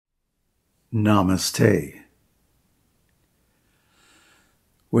Namaste.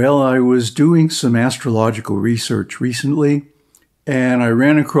 Well, I was doing some astrological research recently, and I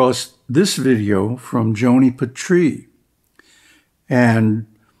ran across this video from Joni Patry. And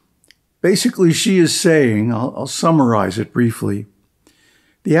basically she is saying, I'll summarize it briefly,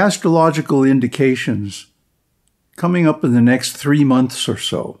 the astrological indications coming up in the next 3 months or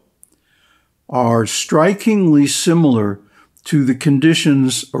so are strikingly similar to the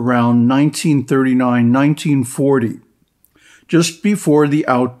conditions around 1939, 1940, just before the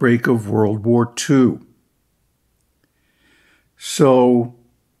outbreak of World War II. So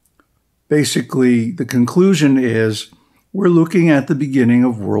basically, the conclusion is we're looking at the beginning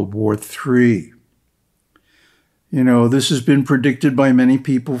of World War III. You know, this has been predicted by many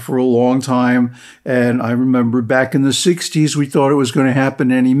people for a long time, and I remember back in the 60s, we thought it was going to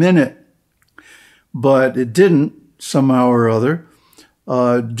happen any minute, but it didn't somehow or other,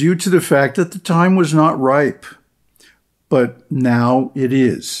 due to the fact that the time was not ripe. But now it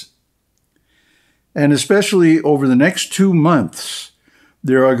is. And especially over the next 2 months,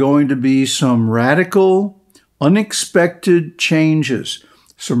 there are going to be some radical, unexpected changes,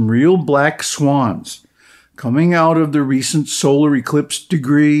 some real black swans coming out of the recent solar eclipse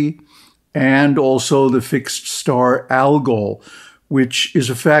degree and also the fixed star Algol, which is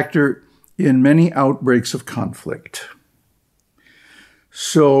a factor in many outbreaks of conflict.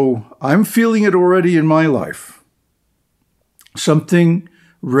 So I'm feeling it already in my life. Something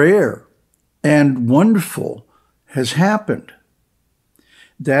rare and wonderful has happened.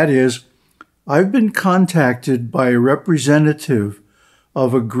 That is, I've been contacted by a representative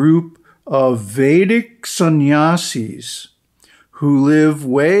of a group of Vedic sannyasis who live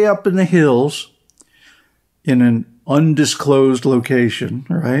way up in the hills in an undisclosed location,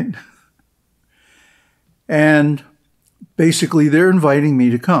 right? And basically, they're inviting me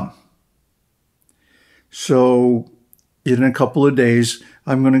to come. So in a couple of days,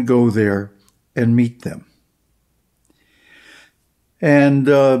 I'm going to go there and meet them. And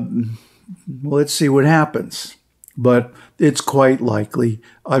let's see what happens. But it's quite likely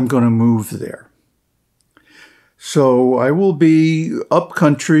I'm going to move there. So I will be up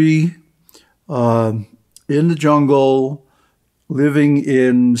country, in the jungle, living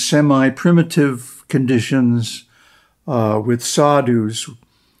in semi-primitive conditions with sadhus,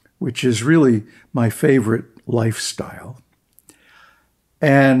 which is really my favorite lifestyle.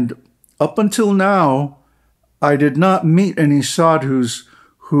 And up until now, I did not meet any sadhus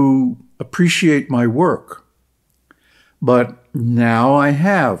who appreciate my work. But now I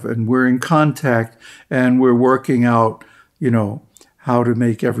have, and we're in contact, and we're working out, how to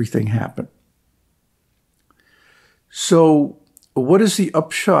make everything happen. So what is the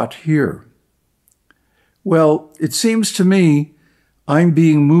upshot here? Well, it seems to me I'm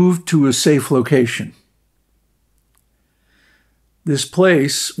being moved to a safe location. This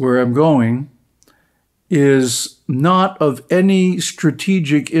place where I'm going is not of any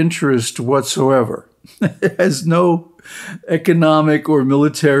strategic interest whatsoever. It has no economic or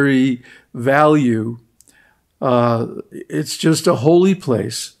military value. It's just a holy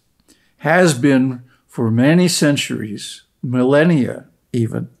place, has been for many centuries, millennia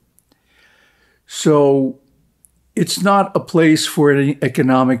even. So it's not a place for any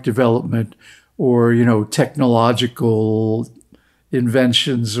economic development or, technological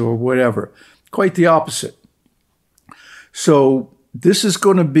inventions or whatever. Quite the opposite. So this is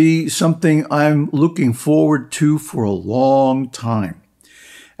going to be something I'm looking forward to for a long time.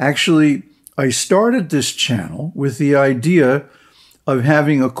 Actually, I started this channel with the idea of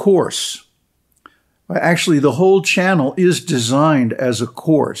having a course. Actually, the whole channel is designed as a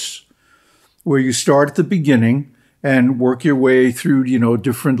course where you start at the beginning and work your way through,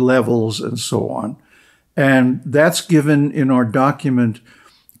 different levels and so on. And that's given in our document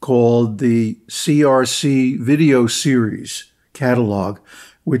called the CRC Video Series Catalog,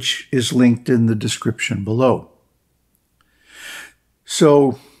 which is linked in the description below.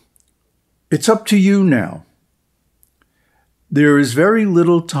 So it's up to you now. There is very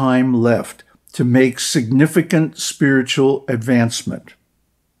little time left to make significant spiritual advancement.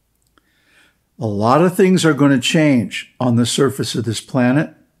 A lot of things are going to change on the surface of this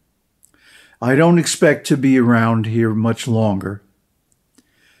planet. I don't expect to be around here much longer.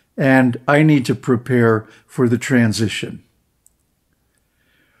 And I need to prepare for the transition.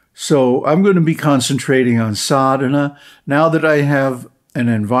 So I'm going to be concentrating on sadhana now that I have an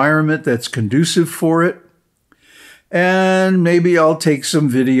environment that's conducive for it. And maybe I'll take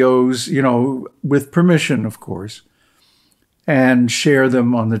some videos, with permission, of course, and share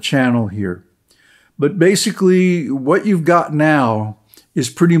them on the channel here. But basically, what you've got now is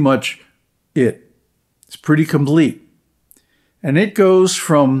pretty much It's pretty complete. And it goes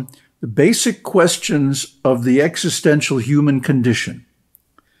from the basic questions of the existential human condition.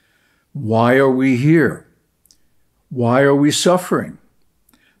 Why are we here? Why are we suffering?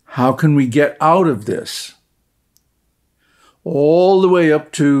 How can we get out of this? All the way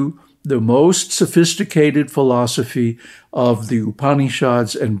up to the most sophisticated philosophy of the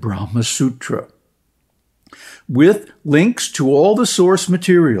Upanishads and Brahma Sutra, with links to all the source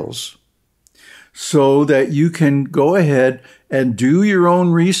materials so that you can go ahead and do your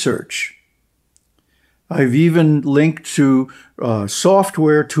own research. I've even linked to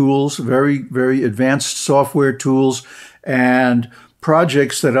software tools, very, very advanced software tools and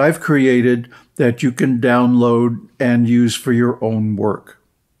projects that I've created that you can download and use for your own work.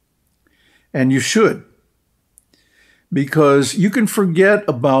 And you should, because you can forget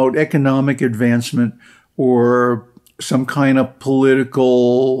about economic advancement or some kind of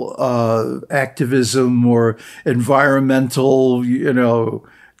political activism or environmental,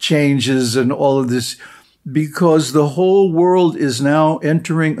 changes and all of this, because the whole world is now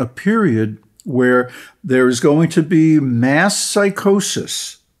entering a period where there is going to be mass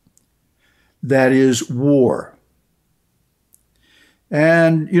psychosis, that is war.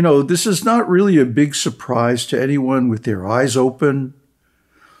 And, this is not really a big surprise to anyone with their eyes open,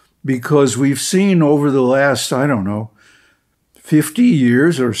 because we've seen over the last, 50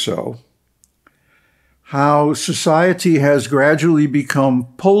 years or so, how society has gradually become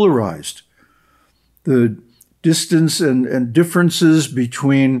polarized. The distance and differences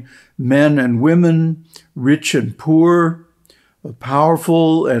between men and women, rich and poor,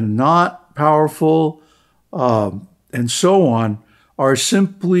 powerful and not powerful, and so on, are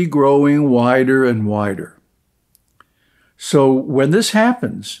simply growing wider and wider. So when this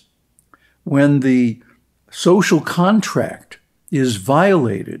happens, when the social contract is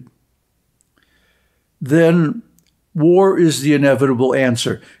violated, then war is the inevitable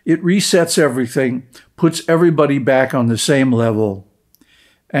answer. It resets everything, puts everybody back on the same level,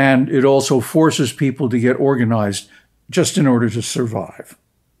 and it also forces people to get organized just in order to survive.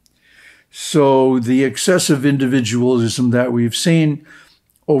 So the excessive individualism that we've seen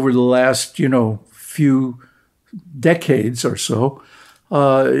over the last, few decades or so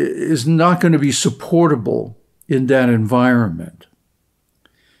is not going to be supportable in that environment.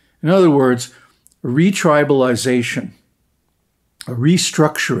 In other words, a retribalization, a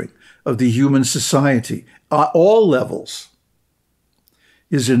restructuring of the human society at all levels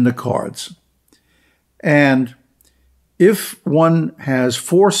is in the cards. And if one has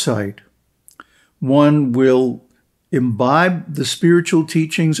foresight, one will imbibe the spiritual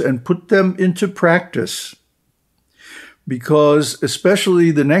teachings and put them into practice, because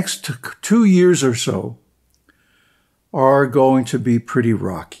especially the next 2 years or so are going to be pretty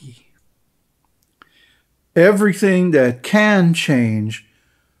rocky. Everything that can change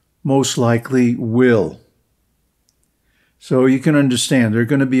most likely will. So you can understand there are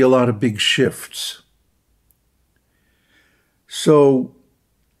going to be a lot of big shifts. So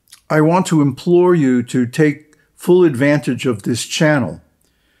I want to implore you to take full advantage of this channel.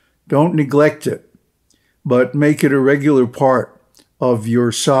 Don't neglect it, but make it a regular part of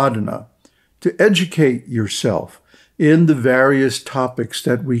your sadhana to educate yourself in the various topics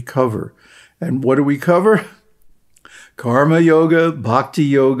that we cover. And what do we cover? Karma yoga, bhakti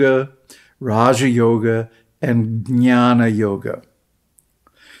yoga, raja yoga, and jnana yoga.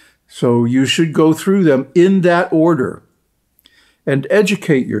 So you should go through them in that order and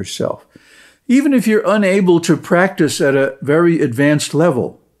educate yourself. Even if you're unable to practice at a very advanced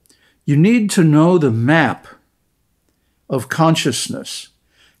level, you need to know the map of consciousness,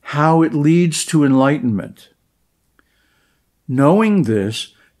 how it leads to enlightenment. Knowing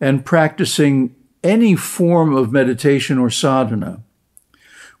this and practicing any form of meditation or sadhana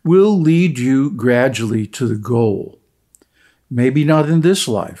will lead you gradually to the goal. Maybe not in this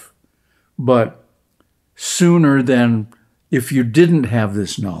life, but sooner than if you didn't have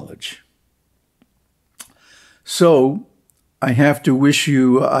this knowledge. So I have to wish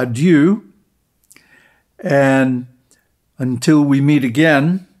you adieu, and until we meet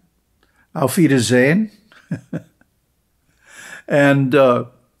again, auf Wiedersehen, and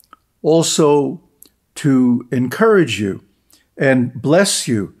also to encourage you and bless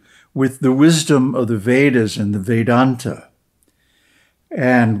you with the wisdom of the Vedas and the Vedanta,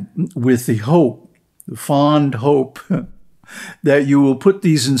 and with the hope, the fond hope, that you will put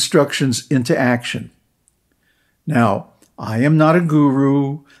these instructions into action. Now, I am not a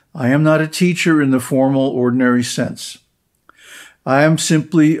guru. I am not a teacher in the formal, ordinary sense. I am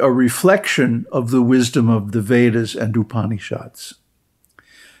simply a reflection of the wisdom of the Vedas and Upanishads.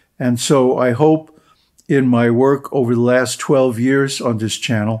 And so I hope in my work over the last 12 years on this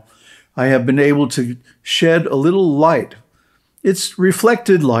channel, I have been able to shed a little light. It's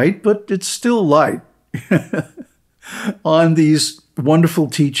reflected light, but it's still light on these wonderful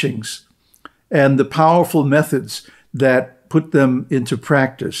teachings and the powerful methods that put them into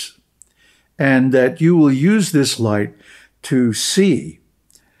practice, and that you will use this light to see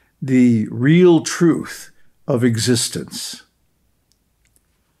the real truth of existence.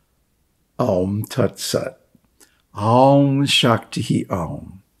 Om Tat Sat. Om Shakti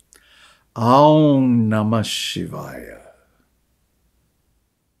Om. Om Namah Shivaya.